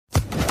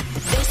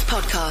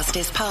podcast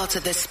is part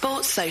of the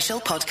Sports Social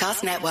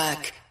Podcast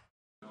Network.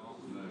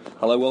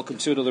 Hello, welcome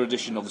to another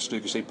edition of the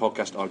Snooker Scene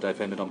Podcast. I'm Dave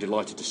Hendon. I'm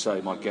delighted to say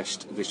my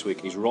guest this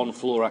week is Ron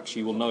Florax.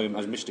 You will know him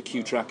as Mr.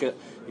 Q Tracker.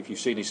 If you've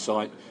seen his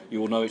site,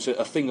 you will know it's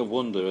a thing of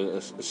wonder,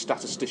 a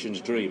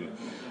statistician's dream.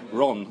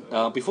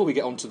 Ron, before we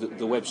get on to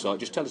the website,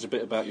 just tell us a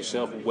bit about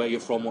yourself, where you're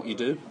from, what you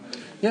do.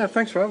 Yeah,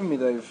 thanks for having me,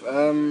 Dave.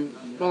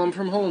 Well, I'm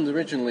from Holland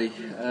originally,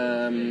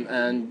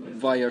 and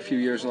via a few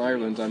years in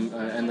Ireland, I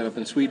ended up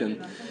in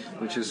Sweden,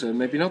 which is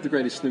maybe not the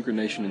greatest snooker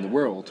nation in the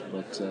world,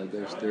 but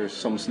there's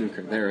some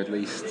snooker there at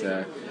least.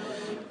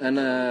 And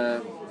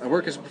I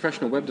work as a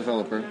professional web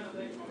developer.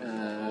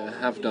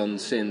 Have done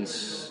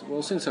since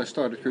I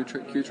started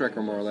Q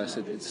Tracker, more or less.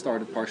 It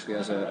started partially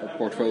as a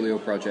portfolio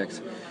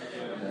project,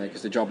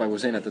 because the job I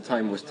was in at the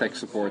time was tech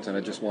support, and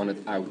I just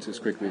wanted out as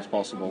quickly as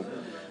possible.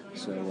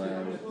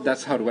 So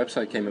that's how the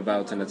website came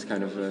about, and it's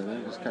kind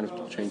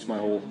of changed my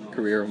whole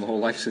career and my whole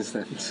life since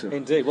then. So.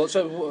 Indeed. Well,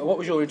 so what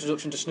was your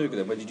introduction to snooker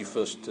then? When did you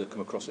first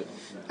come across it?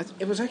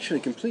 It was actually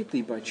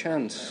completely by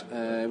chance.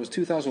 It was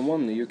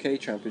 2001, the UK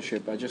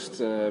Championship. I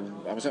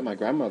was at my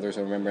grandmother's,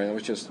 I remember, and I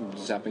was just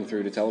zapping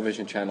through the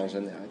television channels,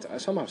 and I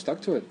somehow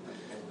stuck to it.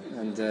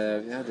 And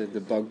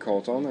the bug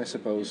caught on, I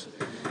suppose.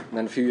 And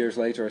then a few years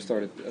later, I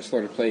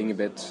started playing a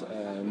bit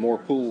more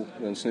pool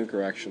than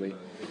snooker, actually.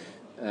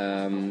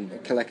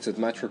 Collected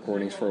match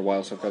recordings for a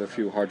while, so I've got a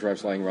few hard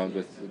drives lying around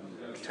with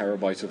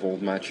terabytes of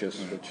old matches,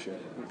 which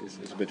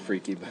is a bit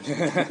freaky.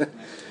 But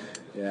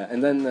yeah,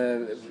 and then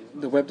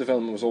the web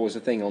development was always a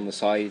thing on the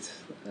side,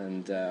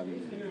 and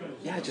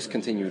it just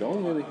continued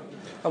on, really.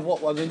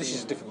 And this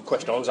is a difficult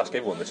question. I always ask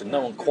everyone this, and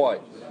no one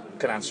quite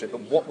can answer it.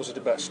 But what was it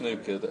about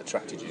snooker that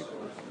attracted you?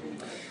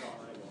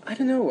 I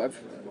don't know. I've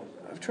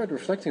tried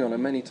reflecting on it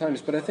many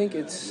times, but I think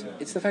it's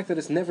the fact that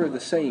it's never the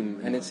same,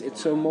 and it's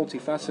so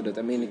multifaceted.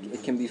 I mean,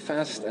 it can be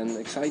fast and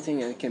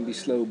exciting, and it can be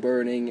slow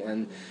burning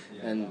and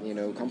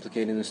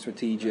complicated and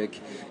strategic.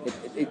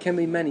 It can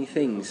be many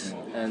things,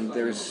 and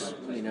there's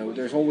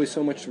always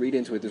so much to read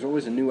into it. There's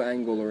always a new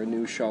angle or a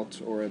new shot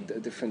or a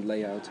different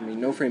layout. I mean,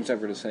 no frame's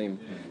ever the same,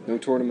 no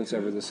tournament's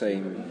ever the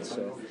same.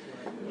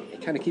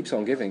 It kind of keeps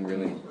on giving,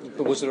 really.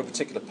 But was there a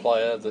particular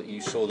player that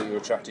you saw that you were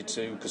attracted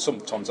to? Because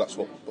sometimes that's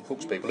what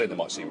hooks people in. They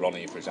might see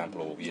Ronnie, for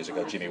example, or years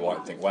ago Jimmy White,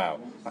 and think, wow,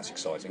 that's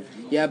exciting.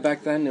 Yeah,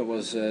 back then it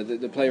was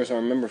the players I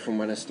remember from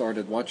when I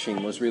started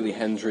watching was really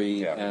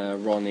Hendry,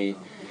 Ronnie,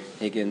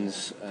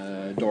 Higgins,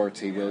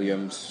 Doherty,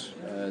 Williams,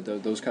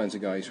 those kinds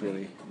of guys,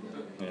 really.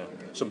 Yeah,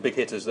 some big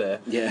hitters there.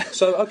 Yeah.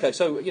 So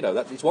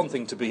it's one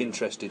thing to be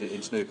interested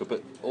in snooker,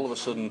 but all of a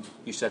sudden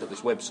you set up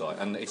this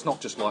website, and it's not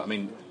just like,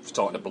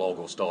 starting a blog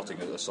or starting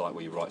a site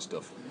where you write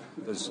stuff.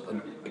 There's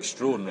an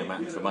extraordinary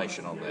amount of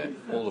information on there,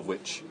 all of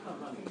which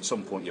at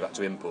some point you've had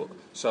to input.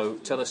 So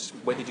tell us,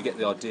 when did you get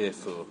the idea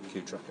for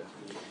Q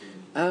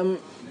Tracker?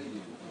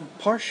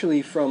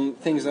 Partially from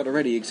things that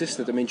already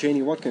existed. I mean,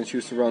 Janie Watkins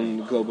used to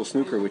run Global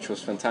Snooker, which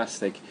was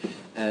fantastic,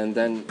 and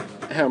then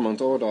Hermond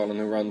Oordalen,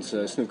 who runs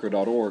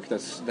snooker.org,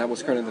 that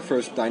was kind of the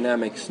first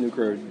dynamic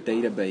snooker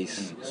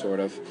database,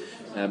 sort of.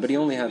 But he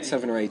only had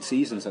 7 or 8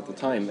 seasons at the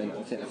time, and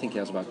I think he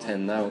has about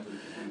 10 now.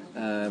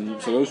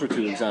 So those were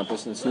 2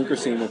 examples. And Snooker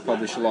Scene would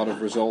publish a lot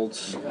of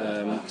results.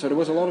 So there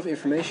was a lot of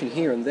information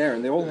here and there,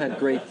 and they all had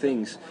great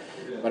things.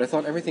 But I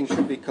thought everything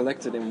should be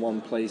collected in one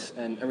place,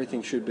 and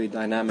everything should be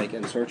dynamic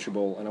and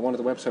searchable. And I wanted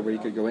a website where you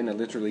could go in and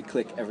literally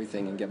click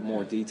everything and get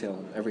more detail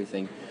on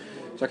everything.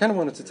 So I kind of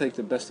wanted to take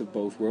the best of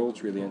both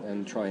worlds, really,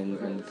 and try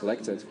and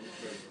collect it.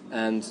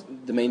 And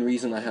the main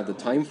reason I had the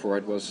time for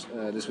it was,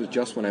 this was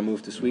just when I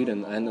moved to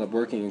Sweden. I ended up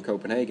working in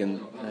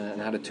Copenhagen and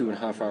had a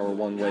 2.5-hour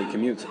one-way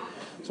commute.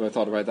 So I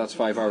thought, right, that's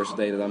 5 hours a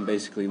day that I'm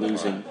basically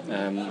losing.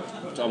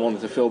 So I wanted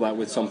to fill that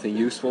with something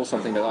useful,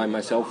 something that I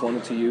myself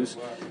wanted to use,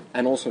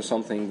 and also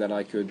something that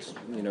I could,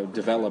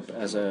 develop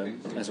as a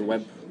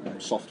web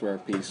software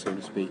piece, so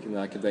to speak, and that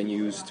I could then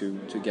use to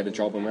get a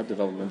job in web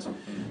development.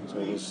 So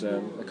it was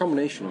a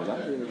combination of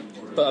that, really.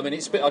 But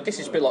I guess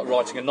it's a bit like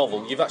writing a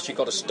novel. You've actually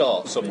got to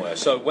start somewhere.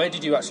 So where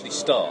did you actually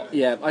start?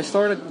 Yeah, I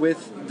started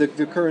with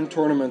the current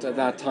tournament at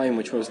that time,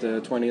 which was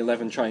the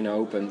 2011 China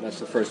Open. That's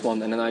the first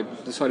one, and then I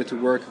decided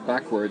to work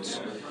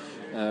backwards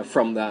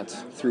from that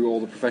through all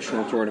the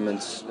professional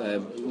tournaments,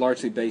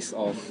 largely based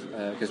off,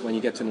 because when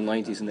you get to the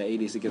 90s and the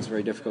 80s, it gets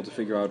very difficult to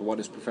figure out what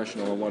is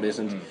professional and what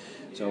isn't.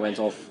 So I went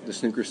off the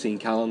Snooker Scene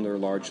calendar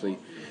largely.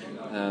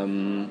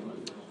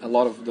 A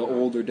lot of the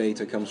older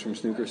data comes from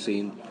Snooker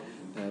Scene,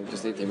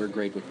 because they were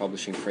great with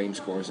publishing frame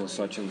scores and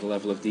such, and the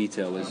level of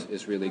detail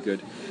is really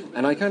good.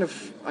 And I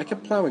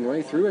kept plowing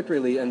right through it,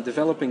 really, and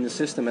developing the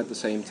system at the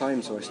same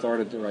time. So I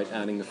started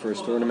adding the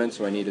first tournament,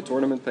 so I need a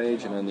tournament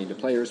page, and I need a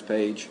players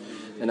page.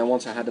 And then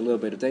once I had a little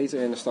bit of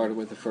data in, I started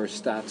with the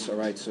first stats. All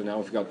right, so now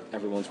we've got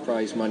everyone's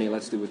prize money,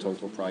 let's do a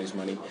total prize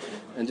money.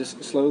 And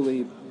just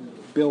slowly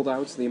build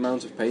out the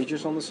amount of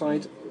pages on the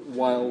site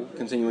while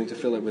continuing to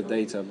fill it with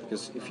data,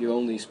 because if you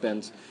only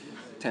spend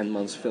 10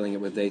 months filling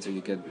it with data, you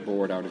get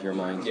bored out of your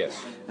mind.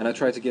 Yes. And I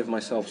try to give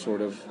myself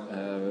sort of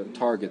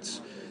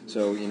targets.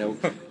 So,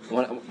 I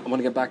want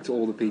to get back to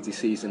all the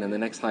PTCs, and then the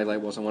next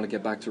highlight was I want to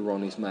get back to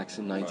Ronnie's Max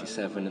in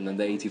 '97, and then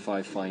the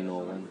 '85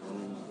 final, and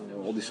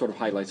all these sort of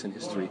highlights in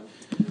history.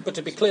 But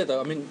to be clear,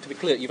 though,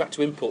 you've had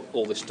to input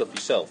all this stuff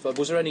yourself.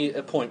 Was there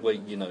a point where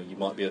you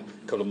might be a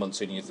couple of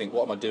months in and you think,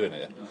 what am I doing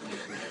here?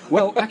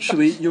 Well,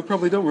 actually, you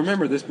probably don't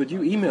remember this, but you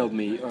emailed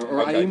me,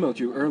 or Okay. I emailed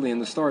you early in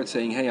the start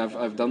saying, hey,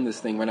 I've done this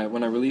thing. When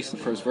I released the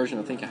first version,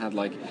 I think I had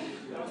like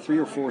 3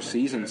 or 4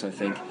 seasons, I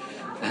think.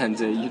 And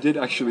you did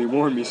actually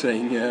warn me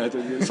saying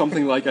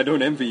something like, I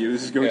don't envy you,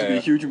 this is going to be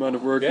a huge amount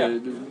of work,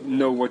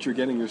 know what you're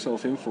getting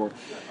yourself in for.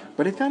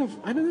 But it kind of,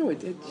 I don't know,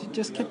 it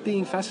just kept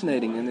being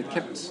fascinating, and it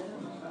kept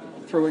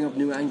throwing up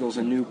new angles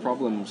and new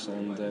problems,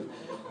 and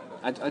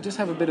I just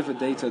have a bit of a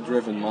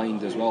data-driven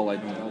mind as well. I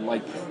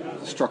like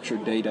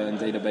structured data and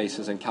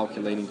databases and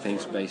calculating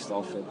things based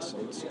off it.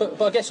 So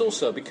but I guess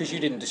also, because you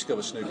didn't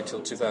discover snooker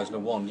until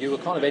 2001, you were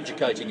kind of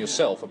educating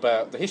yourself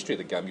about the history of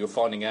the game. You were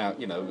finding out,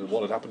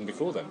 what had happened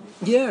before then.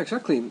 Yeah,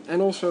 exactly.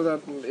 And also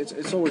that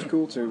it's always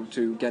cool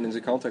to get into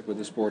contact with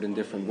the sport in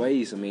different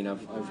ways. I mean,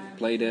 I've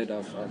played it,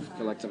 I've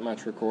collected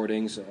match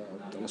recordings,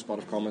 done a spot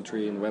of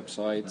commentary and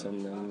websites,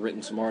 and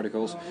written some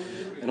articles.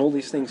 And all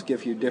these things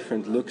give you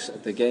different looks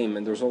at the game,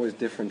 and there's always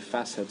different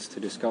facets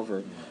to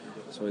discover.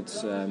 So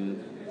it's,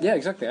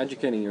 exactly,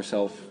 educating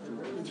yourself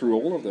through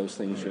all of those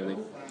things, really.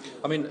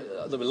 I mean,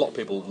 there are a lot of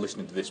people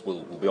listening to this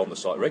will be on the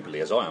site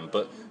regularly, as I am,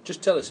 but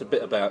just tell us a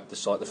bit about the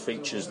site, the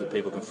features that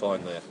people can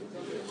find there.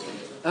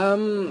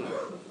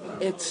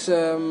 It's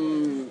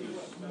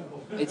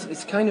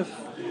kind of,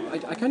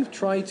 I kind of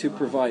try to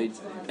provide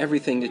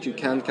everything that you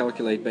can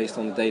calculate based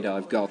on the data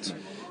I've got.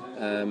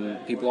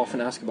 People often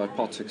ask about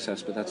pot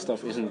success, but that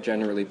stuff isn't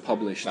generally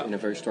published in a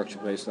very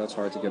structured way, so that's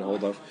hard to get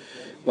hold of.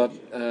 But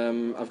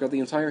I've got the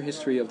entire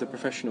history of the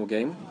professional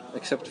game,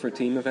 except for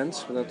team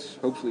events, but that's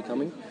hopefully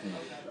coming.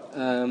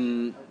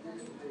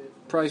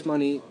 Prize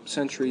money,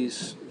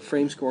 centuries,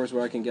 frame scores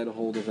where I can get a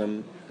hold of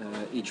them,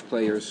 each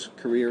player's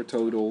career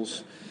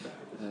totals,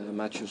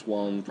 matches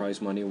won,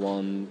 prize money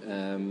won,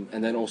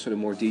 and then also the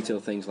more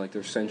detailed things like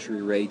their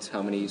century rates,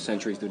 how many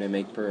centuries do they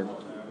make per,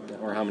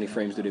 or how many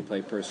frames do they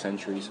play per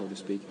century, so to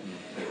speak.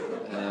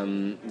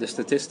 The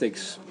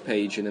statistics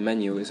page in the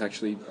menu is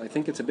actually, I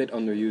think it's a bit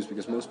underused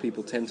because most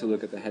people tend to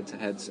look at the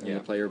head-to-heads and the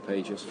player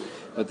pages,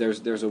 but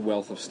there's a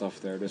wealth of stuff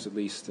there. There's at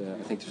least,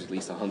 I think there's at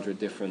least 100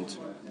 different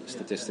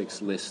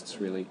statistics lists,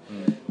 really.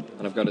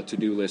 And I've got a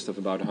to-do list of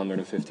about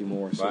 150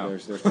 more, so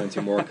there's plenty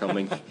more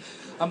coming.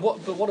 And what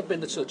have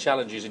been the sort of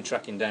challenges in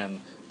tracking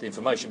down the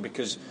information?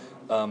 Because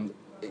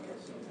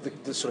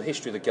the sort of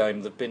history of the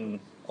game, there've been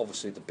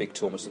obviously the big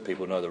tournaments that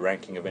people know, the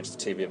ranking events, the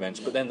TV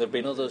events, but then there have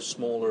been other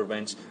smaller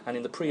events, and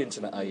in the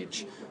pre-internet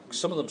age,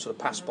 some of them sort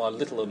of passed by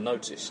little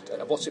unnoticed.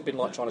 What's it been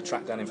like trying to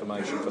track down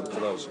information for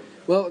those?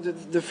 Well,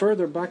 the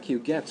further back you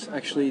get,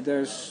 actually,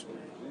 there's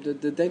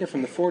the data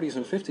from the 40s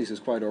and 50s is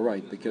quite all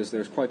right, because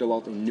there's quite a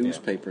lot of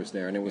newspapers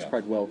there, and it was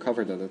quite well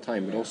covered at the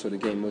time, but also the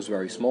game was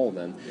very small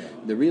then.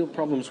 The real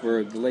problems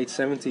were the late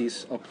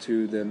 70s up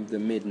to the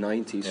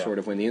mid-90s, sort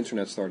of, when the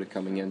internet started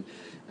coming in.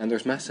 And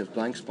there's massive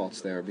blank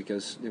spots there,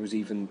 because there was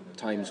even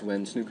times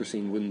when Snooker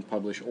Scene wouldn't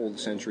publish all the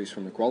centuries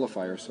from the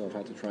qualifiers, so I've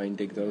had to try and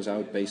dig those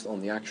out based on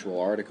the actual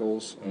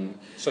articles.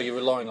 So you're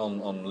relying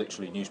on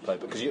literally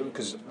newspaper,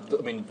 because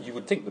I mean, you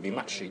would think there'd be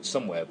match sheets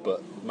somewhere,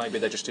 but maybe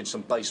they're just in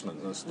some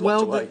basement that's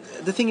locked away.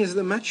 The thing is,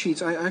 the match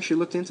sheets, I actually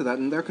looked into that,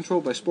 and they're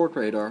controlled by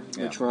Sportradar,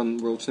 which run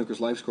World Snooker's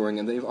live scoring,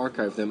 and they've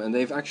archived them, and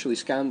they've actually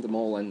scanned them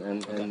all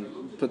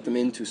and put them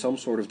into some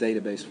sort of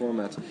database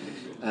format.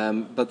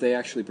 But they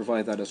actually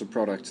provide that as a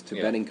product to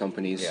betting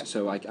companies,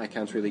 so I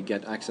can't really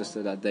get access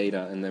to that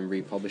data and then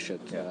republish it.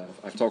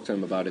 I've talked to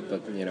them about it,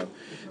 but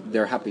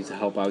they're happy to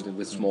help out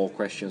with small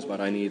questions, but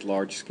I need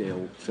large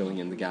scale filling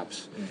in the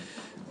gaps.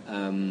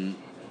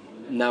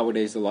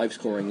 Nowadays the live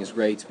scoring is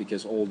great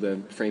because all the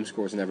frame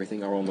scores and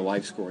everything are on the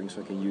live scoring,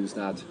 so I can use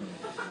that.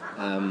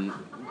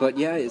 But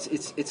yeah,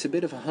 it's a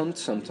bit of a hunt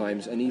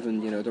sometimes, and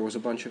even there was a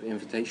bunch of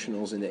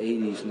invitationals in the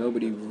 80s.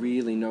 Nobody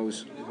really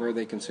knows where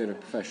they consider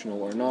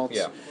professional or not.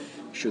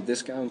 Should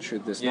this count?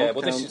 Should this not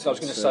count? I was going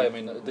to say, I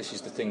mean, this is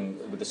the thing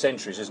with the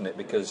centuries, isn't it?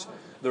 Because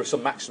there are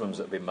some maximums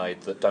that have been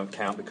made that don't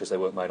count because they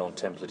weren't made on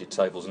templated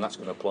tables, and that's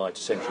going to apply to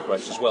century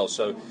breaks as well.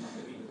 So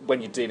when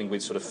you're dealing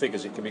with sort of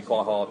figures, it can be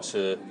quite hard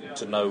to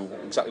know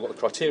exactly what the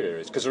criteria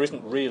is, because there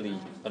isn't really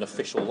an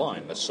official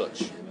line as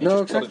such.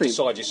 You've got to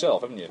decide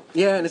yourself, haven't you?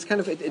 Yeah, and it's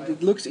kind of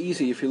it looks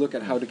easy if you look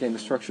at how the game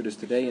is structured as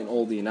today, and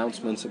all the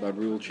announcements about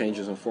rule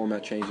changes and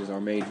format changes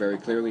are made very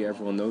clearly.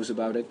 Everyone knows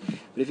about it.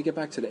 But if you get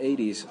back to the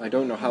 80s, I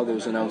don't know how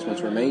those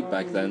announcements were made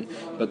back then,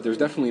 but there's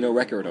definitely no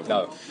record of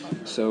them.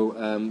 So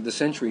the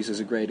centuries is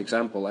a great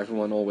example.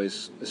 Everyone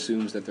always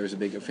assumes that there's a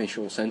big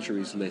official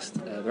centuries list.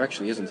 There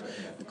actually isn't.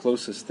 The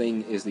closest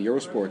thing is the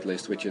Eurosport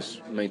list, which is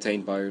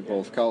maintained by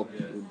Rolf Kalp,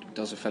 who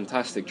does a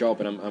fantastic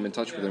job, and I'm in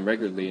touch with him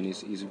regularly, and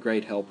he's a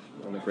great help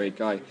and a great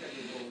guy.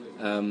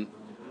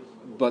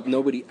 But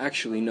nobody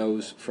actually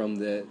knows from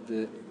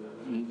the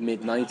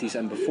mid-90s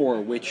and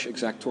before which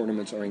exact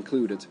tournaments are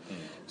included.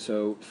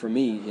 So for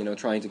me,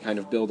 trying to kind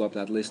of build up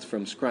that list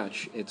from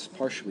scratch, it's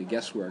partially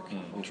guesswork.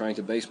 I'm trying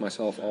to base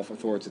myself off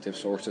authoritative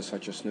sources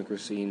such as Snooker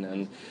Scene,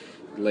 and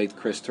late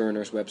Chris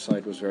Turner's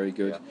website was very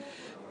good.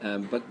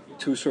 But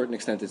to a certain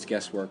extent, it's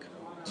guesswork.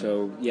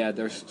 So yeah,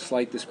 there's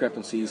slight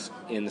discrepancies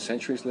in the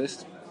Centuries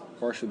list,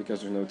 partially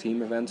because there's no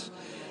team events,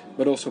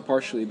 but also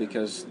partially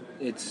because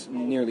it's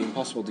nearly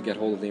impossible to get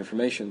hold of the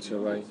information.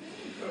 So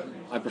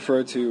I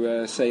prefer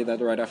to say that,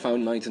 right, I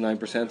found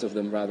 99% of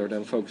them rather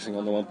than focusing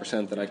on the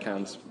 1% that I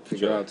can't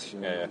figure out.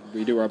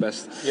 We do our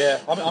best. Yeah,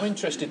 I'm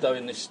interested though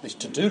in this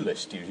to-do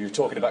list you're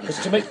talking about, because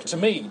to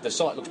me the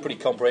site looks pretty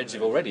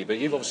comprehensive already, but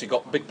you've obviously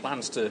got big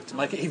plans to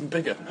make it even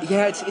bigger.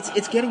 Yeah,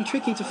 it's getting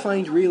tricky to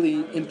find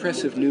really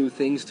impressive new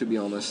things, to be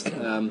honest.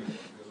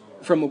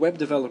 From a web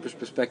developer's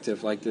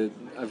perspective,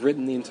 I've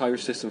written the entire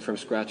system from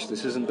scratch.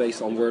 This isn't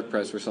based on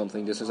WordPress or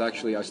something. This is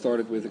actually, I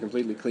started with a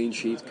completely clean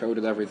sheet,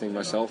 coded everything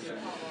myself.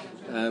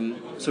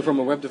 So from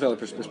a web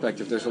developer's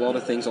perspective, there's a lot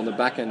of things on the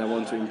back end I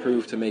want to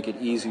improve to make it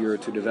easier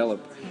to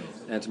develop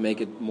and to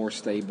make it more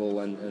stable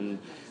and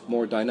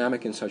more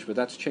dynamic and such. But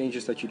that's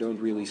changes that you don't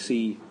really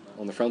see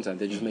on the front end.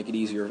 They just make it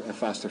easier and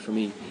faster for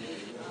me.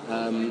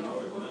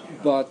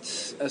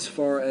 But as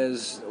far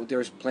as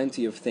there's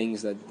plenty of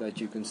things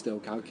that you can still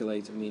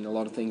calculate. I mean, a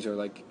lot of things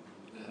are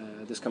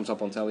this comes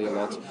up on telly a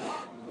lot.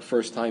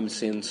 First time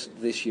since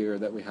this year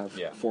that we have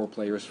 4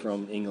 players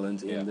from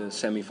England in the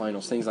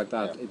semi-finals, things like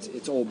that.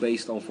 It's all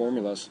based on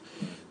formulas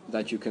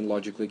that you can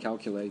logically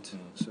calculate.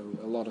 So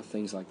a lot of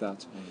things like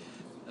that.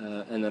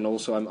 And then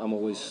also I'm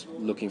always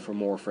looking for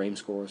more frame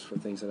scores for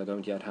things that I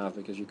don't yet have,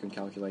 because you can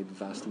calculate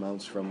vast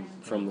amounts from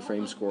the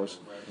frame scores.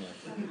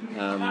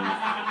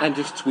 And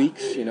just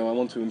tweaks, I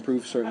want to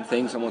improve certain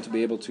things. I want to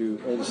be able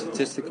to, all the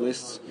statistic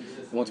lists,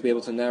 I want to be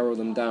able to narrow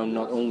them down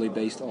not only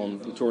based on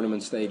the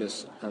tournament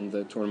status and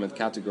the tournament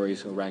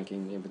categories, so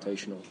ranking,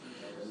 invitational,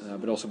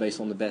 but also based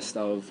on the best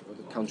of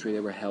the country they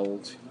were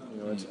held.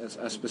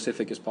 As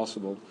specific as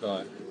possible.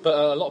 Right. But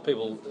a lot of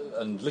people,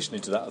 and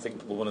listening to that, I think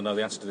people want to know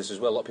the answer to this as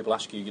well. A lot of people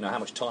ask you, how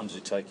much time does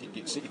it take?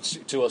 It's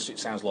to us, it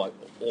sounds like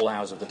all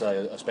hours of the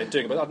day are spent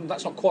doing it, but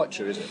that's not quite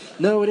true, is it?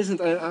 No, it isn't.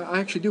 I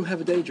actually do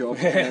have a day job,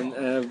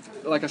 and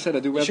like I said, I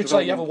do web development. You should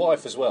say you have a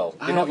wife as well.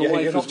 I have a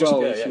wife as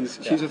well.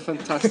 She's a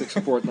fantastic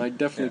support, and I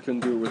definitely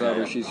couldn't do it without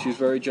her. She's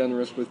very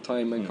generous with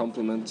time and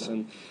compliments,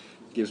 and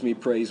gives me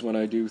praise when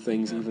I do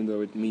things, even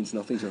though it means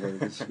nothing to her,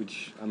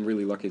 which I'm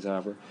really lucky to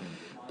have her.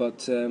 But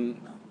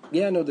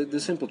the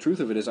simple truth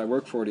of it is I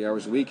work 40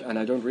 hours a week, and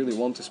I don't really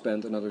want to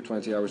spend another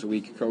 20 hours a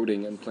week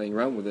coding and playing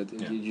around with it.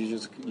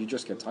 You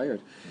just get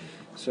tired.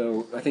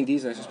 So I think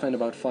these days I spend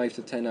about 5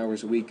 to 10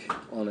 hours a week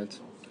on it,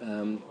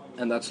 and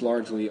that's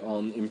largely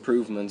on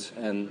improvements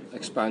and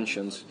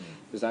expansions.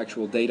 Because the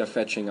actual data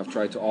fetching I've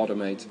tried to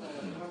automate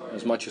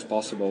as much as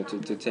possible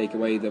to take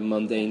away the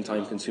mundane,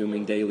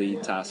 time-consuming daily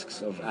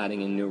tasks of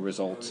adding in new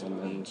results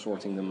and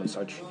sorting them and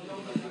such.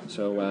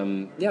 So,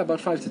 about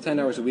 5 to 10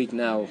 hours a week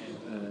now.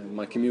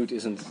 My commute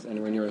isn't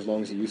anywhere near as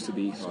long as it used to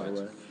be,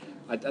 so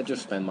I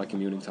just spend my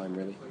commuting time,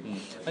 really.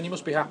 And you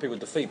must be happy with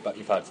the feedback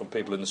you've had from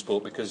people in the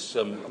sport, because,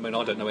 I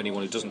don't know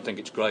anyone who doesn't think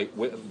it's great.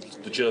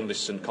 The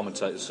journalists and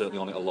commentators are certainly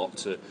on it a lot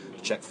to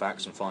check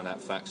facts and find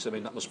out facts.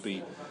 That must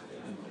be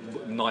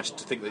nice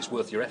to think that it's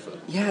worth your effort.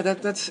 Yeah,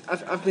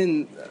 I've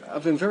been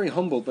very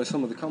humbled by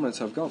some of the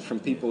comments I've got from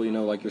people,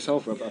 like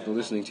yourself. I've been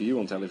listening to you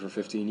on telly for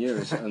 15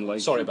 years,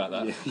 and sorry about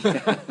that.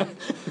 Yeah.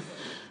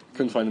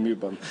 Couldn't find the mute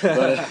button.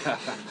 But,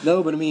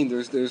 no, but I mean,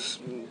 there's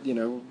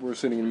we're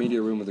sitting in a media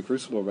room with the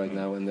Crucible right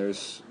now, and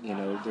there's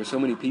so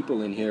many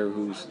people in here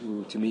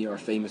who to me are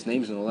famous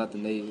names and all that,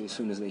 and they, as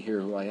soon as they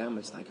hear who I am,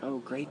 it's like, oh,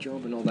 great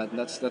job and all that, and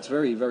that's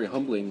very, very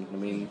humbling. I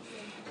mean,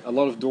 a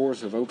lot of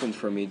doors have opened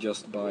for me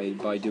just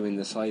by doing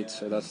the site,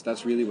 so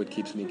that's really what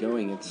keeps me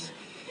going.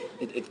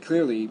 It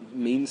clearly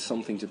means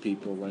something to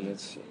people, and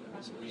it's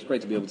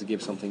great to be able to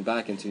give something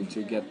back, and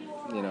to get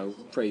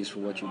praise for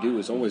what you do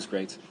is always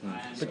great.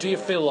 But do you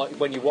feel like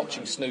when you're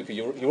watching snooker,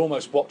 you're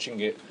almost watching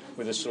it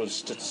with a sort of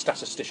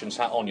statistician's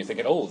hat on? You're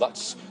thinking, oh,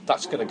 that's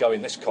going to go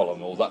in this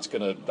column, or that's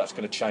going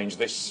to change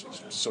this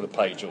sort of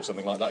page, or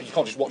something like that. You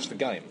can't just watch the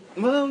game.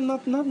 Well,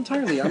 not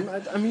entirely.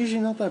 I'm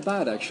usually not that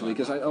bad, actually,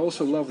 because I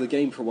also love the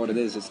game for what it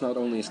is. It's not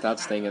only a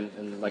stats thing,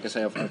 and like I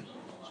say, I've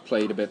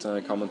played a bit and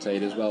I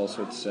commentate as well.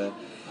 So it's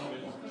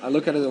I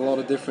look at it a lot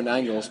of different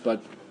angles,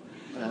 but.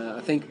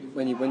 I think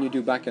when you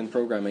do back-end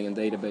programming and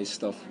database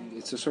stuff,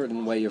 it's a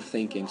certain way of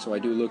thinking. So I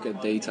do look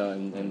at data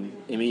and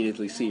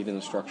immediately see it in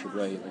a structured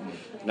way.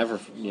 Like, never,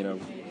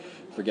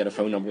 forget a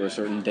phone number or a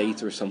certain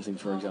date or something,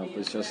 for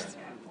example. It's just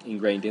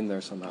ingrained in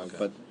there somehow. Okay.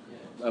 But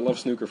I love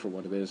snooker for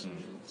what it is.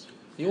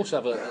 You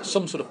also have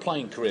some sort of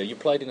playing career. You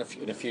played in a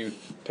few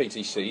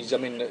PTCs. I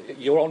mean,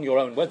 you're on your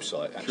own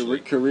website, actually.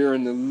 Career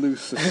in the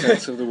loosest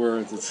sense of the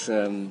word. It's.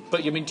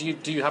 But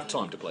do you have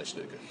time to play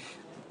snooker?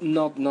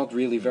 Not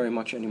really very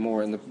much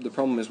anymore, and the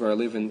problem is where I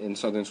live in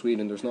southern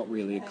Sweden, there's not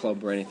really a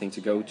club or anything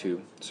to go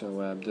to.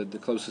 So the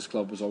closest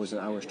club was always an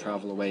hour's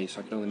travel away,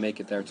 so I can only make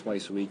it there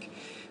twice a week,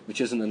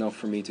 which isn't enough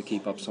for me to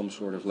keep up some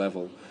sort of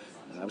level.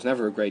 I was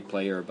never a great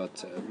player,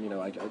 but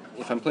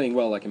if I'm playing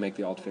well, I can make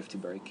the odd 50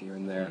 break here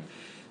and there.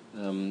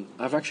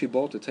 I've actually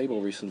bought a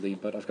table recently,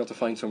 but I've got to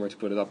find somewhere to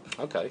put it up.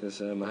 Okay.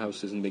 Because my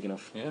house isn't big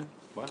enough. Yeah.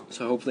 Wow.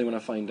 So hopefully when I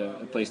find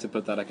a place to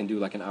put that, I can do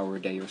like an hour a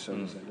day or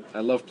so. I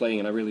love playing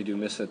and I really do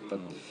miss it, but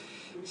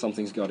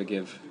something's got to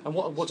give. And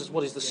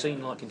what is the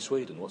scene like in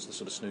Sweden? What's the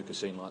sort of snooker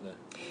scene like there?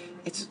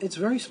 It's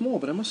very small,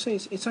 but I must say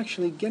it's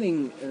actually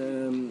getting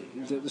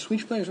the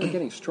Swedish players are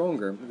getting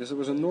stronger, because there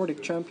was a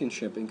Nordic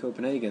Championship in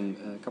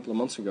Copenhagen a couple of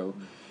months ago,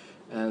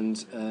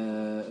 and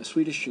a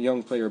Swedish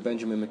young player,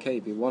 Benjamin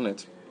McCabe, he won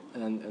it,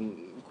 and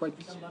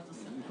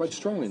quite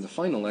strongly in the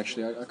final.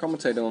 Actually, I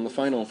commentated on the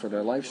final for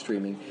their live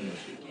streaming.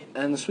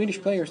 And the Swedish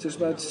players, there's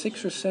about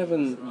 6 or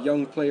 7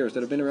 young players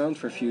that have been around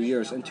for a few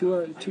years. And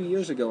 2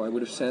 years ago, I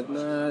would have said,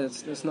 nah,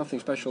 there's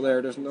nothing special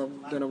there. They're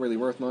not really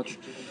worth much.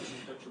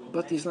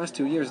 But these last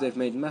 2 years, they've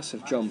made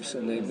massive jumps,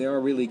 and they are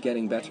really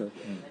getting better.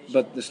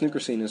 But the snooker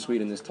scene in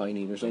Sweden is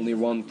tiny. There's only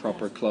one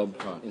proper club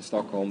in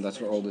Stockholm. That's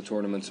where all the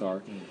tournaments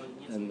are.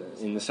 And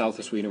in the south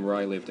of Sweden, where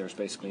I live, there's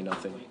basically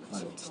nothing.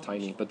 It's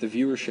tiny. But the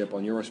viewership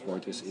on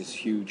Eurosport is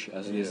huge,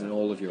 as it is in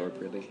all of Europe,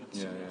 really.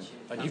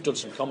 And you've done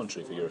some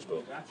commentary for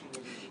Eurosport.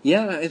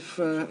 Yeah,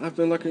 I've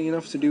been lucky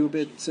enough to do a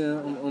bit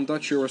on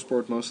Dutch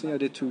Eurosport mostly. I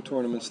did 2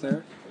 tournaments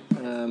there.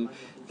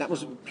 That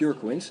was a pure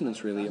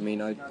coincidence, really. I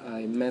mean,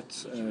 I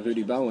met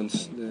Rudy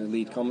Bouwens, the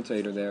lead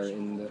commentator there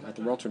at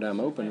the Rotterdam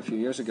Open a few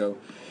years ago,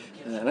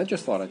 and I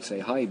just thought I'd say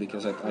hi,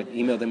 because I'd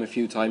emailed him a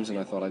few times and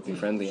I thought I'd be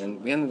friendly,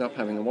 and we ended up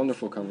having a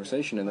wonderful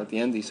conversation, and at the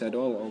end he said,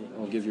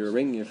 I'll give you a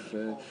ring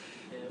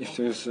if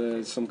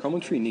there's some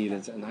commentary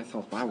needed. And I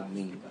thought, wow, I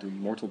mean, do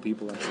mortal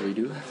people actually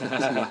do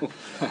that?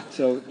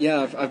 So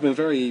yeah, I've been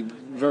very,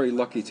 very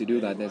lucky to do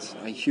that.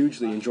 I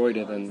hugely enjoyed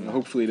it, and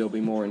hopefully there'll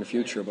be more in the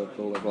future, but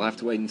we'll have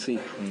to wait and see.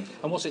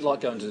 And what's it like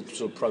going to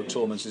sort of pro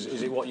tournaments?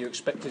 Is it what you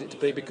expected it to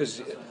be?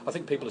 Because I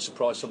think people are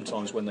surprised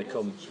sometimes when they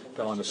come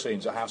behind the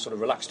scenes at how sort of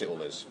relaxed it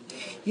all is.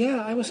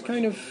 Yeah, I was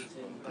kind of...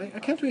 I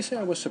can't really say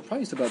I was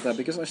surprised about that,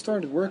 because I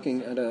started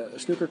working at a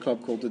snooker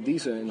club called the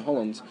Diese in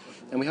Holland,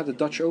 and we had the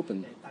Dutch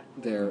Open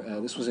there.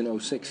 This was in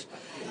 2006,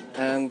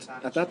 and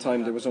at that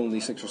time there was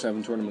only 6 or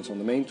 7 tournaments on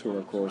the main tour,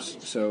 of course,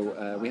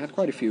 so we had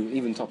quite a few,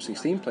 even top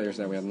 16 players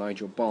there. We had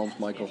Nigel Bond,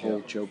 Michael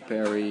Holt, Joe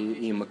Perry,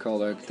 Ian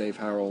McCulloch, Dave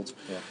Harold,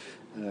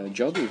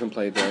 Judd even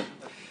played there.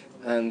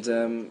 And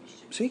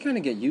so you kind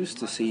of get used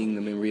to seeing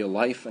them in real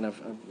life, and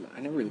I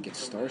never really get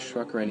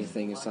starstruck or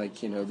anything. It's like,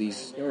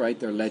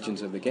 they're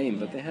legends of the game,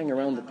 but they hang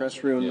around the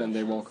press room and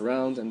they walk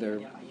around,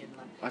 and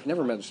I've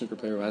never met a snooker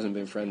player who hasn't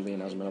been friendly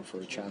and hasn't been up for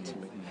a chat. I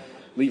mean,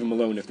 leave them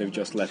alone if they've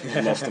just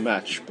lost a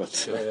match.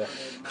 But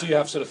do you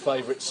have sort of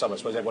favourites? Some, I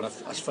suppose everyone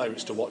has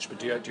favourites to watch, but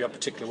do you have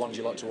particular ones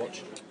you like to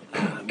watch?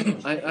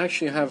 I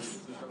actually have.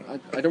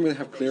 I don't really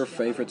have clear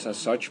favourites as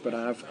such, but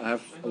I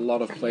have a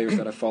lot of players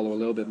that I follow a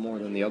little bit more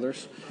than the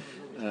others.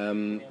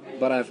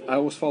 But I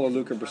always follow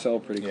Luca Bressel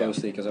pretty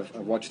closely, because I've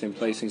watched him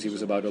play since he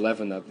was about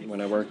 11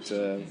 when I worked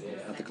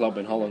at the club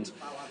in Holland.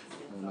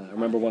 And I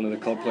remember one of the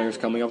club players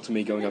coming up to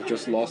me going, I've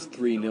just lost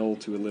 3-0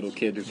 to a little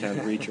kid who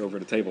can't reach over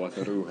the table. I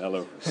thought, ooh,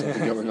 hello,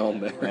 something going on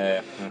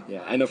there.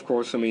 Yeah. And of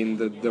course, I mean,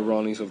 the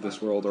Ronnies of this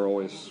world are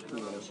always,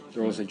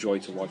 they're always a joy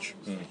to watch.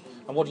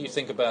 And what do you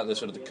think about the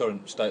sort of the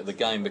current state of the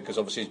game? Because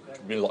obviously there's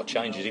been a lot of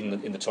changes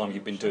in the time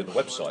you've been doing the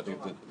website.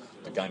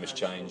 The game has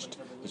changed.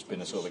 There's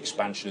been a sort of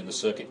expansion in the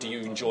circuit. Do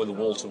you enjoy the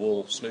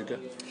wall-to-wall snooker?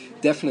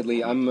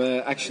 Definitely. I'm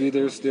actually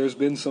there's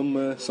been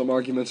some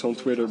arguments on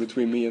Twitter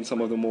between me and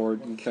some of the more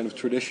kind of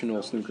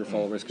traditional snooker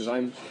followers, because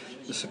I'm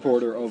a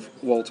supporter of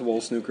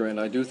wall-to-wall snooker, and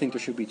I do think there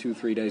should be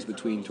 2-3 days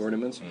between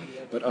tournaments.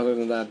 But other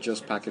than that,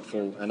 just pack it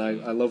full. And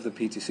I love the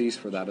PTCs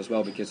for that as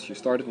well, because you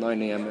start at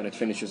 9 a.m. and it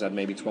finishes at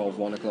maybe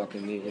 1 o'clock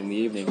in the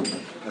evening.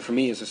 And for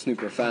me, as a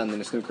snooker fan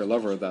and a snooker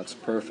lover, that's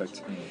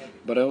perfect.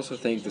 But I also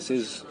think this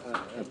is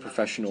a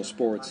professional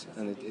sport,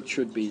 and it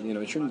should be,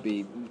 it shouldn't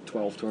be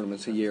 12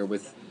 tournaments a year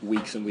with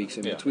weeks and weeks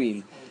in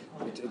between.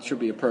 It should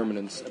be a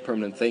permanent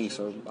thing,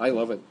 so I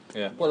love it.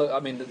 Yeah. Well,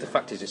 I mean, the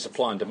fact is it's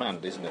supply and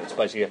demand, isn't it? It's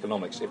basically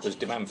economics. If there's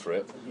demand for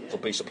it, there'll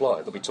be supply,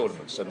 there'll be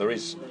tournaments, and there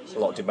is a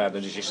lot of demand,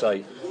 and as you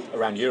say,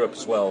 around Europe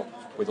as well,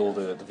 with all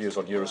the viewers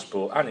on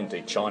Eurosport, and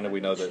indeed China, we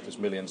know that there's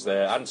millions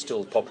there, and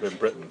still popular in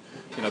Britain.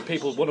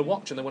 People want to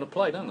watch and they want to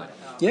play, don't they?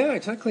 Yeah,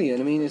 exactly.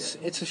 And I mean,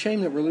 it's a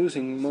shame that we're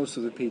losing most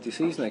of the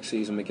PTCs next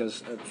season,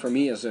 because for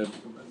me as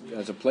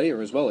a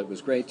player as well, it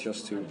was great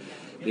just to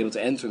be able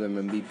to enter them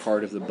and be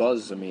part of the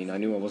buzz. I mean, I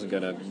knew I wasn't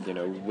going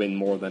to, win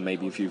more than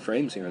maybe a few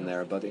frames here and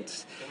there, but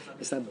it's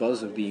that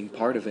buzz of being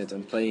part of it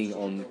and playing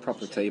on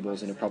proper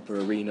tables in a proper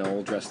arena,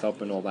 all dressed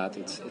up and all that.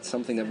 It's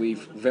something that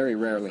we've very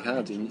rarely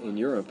had in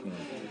Europe.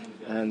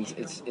 And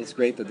it's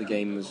great that the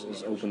game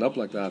is opened up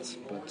like that,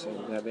 but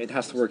it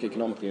has to work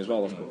economically as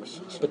well, of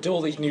course. But do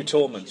all these new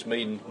tournaments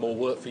mean more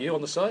work for you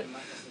on the site?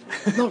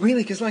 Not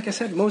really, because like I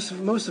said, most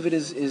of it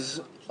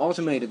is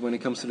automated when it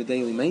comes to the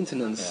daily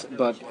maintenance. Yeah.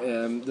 But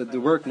the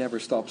work never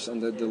stops,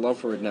 and the love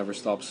for it never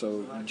stops.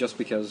 So just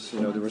because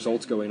the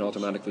results go in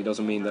automatically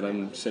doesn't mean that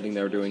I'm sitting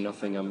there doing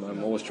nothing.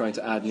 I'm always trying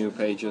to add new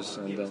pages,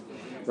 and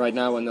right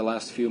now in the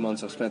last few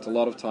months I've spent a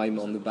lot of time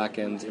on the back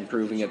end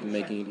improving it and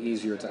making it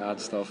easier to add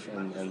stuff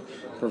and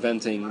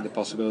preventing the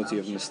possibility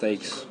of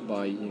mistakes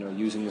by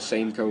using the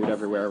same code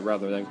everywhere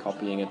rather than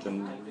copying it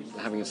and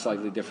having it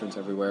slightly different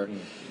everywhere.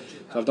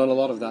 So I've done a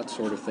lot of that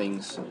sort of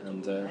things,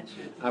 and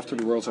after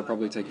the Worlds I'll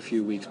probably take a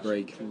few weeks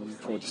break,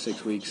 4 to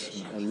 6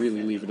 weeks, and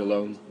really leave it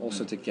alone,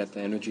 also to get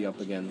the energy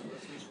up again.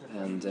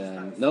 And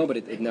no, but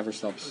it never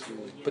stops.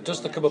 But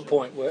does there come a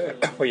point where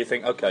you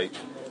think, okay,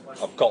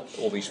 I've got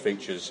all these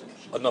features,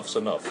 enough's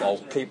enough, I'll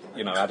keep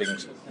adding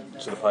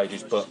to the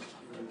pages, but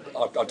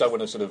I don't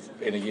want to sort of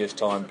in a year's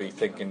time be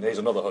thinking there's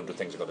another 100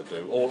 things I've got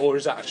to do, or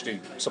is that actually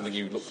something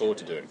you look forward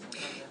to doing?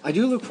 I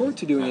do look forward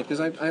to doing it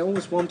because I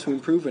always want to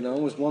improve it. I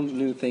always want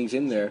new things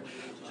in there.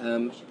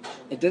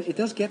 It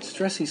does get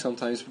stressy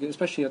sometimes,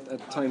 especially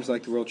at times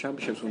like the World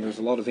Championships when there's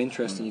a lot of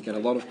interest and you get a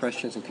lot of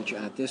questions and could you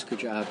add this,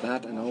 could you add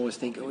that, and I always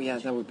think, oh yeah,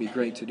 that would be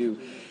great to do.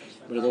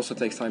 But it also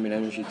takes time and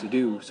energy to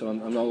do, so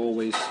I'm not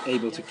always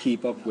able to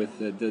keep up with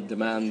the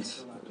demand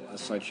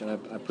as such, and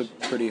I put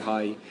pretty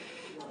high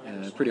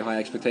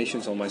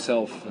expectations on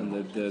myself, and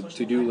the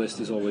to-do list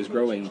is always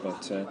growing,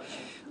 but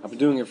I've been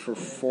doing it for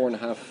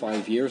 4.5,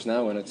 5 years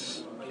now, and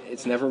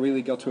it's never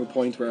really got to a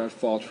point where I've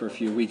thought for a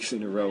few weeks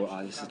in a row,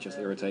 this is just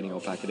irritating,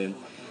 I'll pack it in.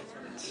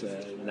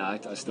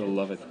 I still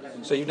love it.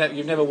 So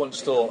you've never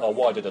once thought, oh,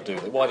 why did I do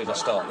it? Why did I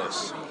start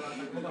this?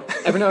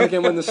 Every now and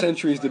again when the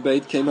Centuries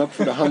debate came up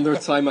for the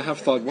 100th time, I have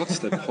thought, what's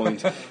the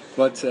point?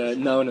 But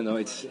no,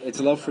 it's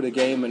love for the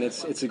game, and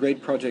it's a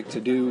great project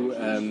to do,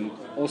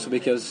 also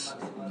because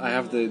I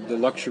have the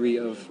luxury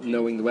of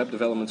knowing the web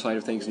development side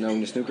of things,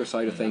 knowing the snooker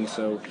side of things,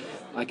 so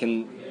I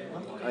kind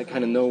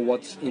of know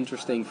what's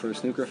interesting for a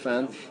snooker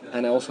fan,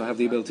 and I also have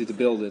the ability to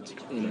build it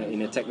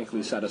in a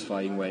technically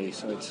satisfying way,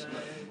 so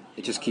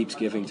it just keeps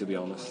giving, to be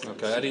honest.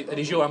 Okay, and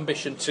is your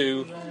ambition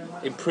to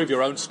improve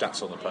your own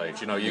stats on the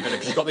page?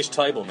 You've got this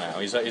table now.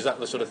 Is that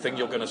the sort of thing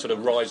you're going to sort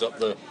of rise up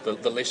the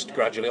list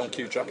gradually on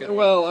QTracker?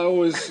 Well, I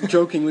always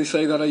jokingly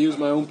say that I use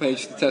my own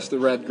page to test the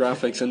red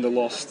graphics and the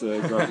lost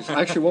graphics.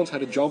 I actually once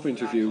had a job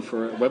interview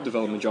for a web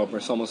development job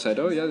where someone said,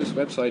 "Oh yeah, this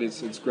website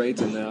it's great,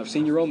 and I've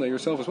seen you're on there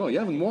yourself as well. You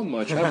haven't won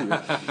much, have you?"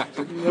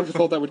 So I never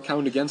thought that would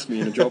count against me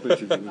in a job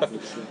interview.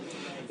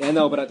 Yeah,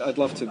 no, but I'd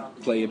love to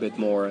play a bit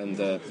more and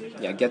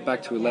get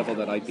back to a level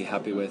that I'd be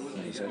happy with.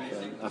 So,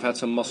 I've had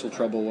some muscle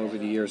trouble over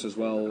the years as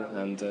well,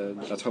 and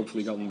that's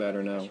hopefully gotten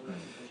better now.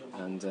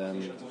 And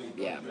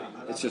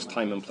it's just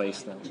time and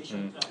place now.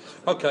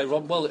 Okay,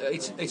 Rob. Well,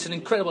 it's an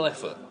incredible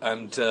effort,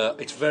 and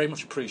it's very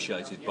much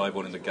appreciated by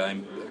everyone in the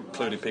game,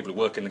 including people who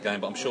work in the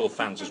game, but I'm sure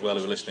fans as well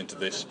who are listening to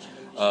this.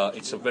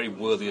 It's a very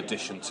worthy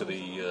addition to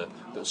the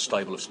little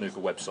stable of snooker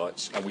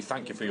websites, and we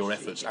thank you for your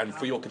efforts and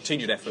for your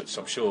continued efforts,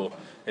 I'm sure,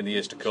 in the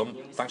years to come.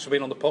 Thanks for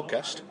being on the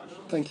podcast.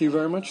 Thank you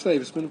very much,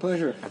 Dave. It's been a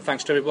pleasure. And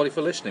thanks to everybody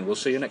for listening. We'll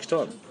see you next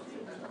time.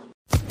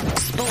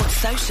 Sports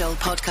Social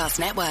Podcast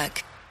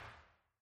Network.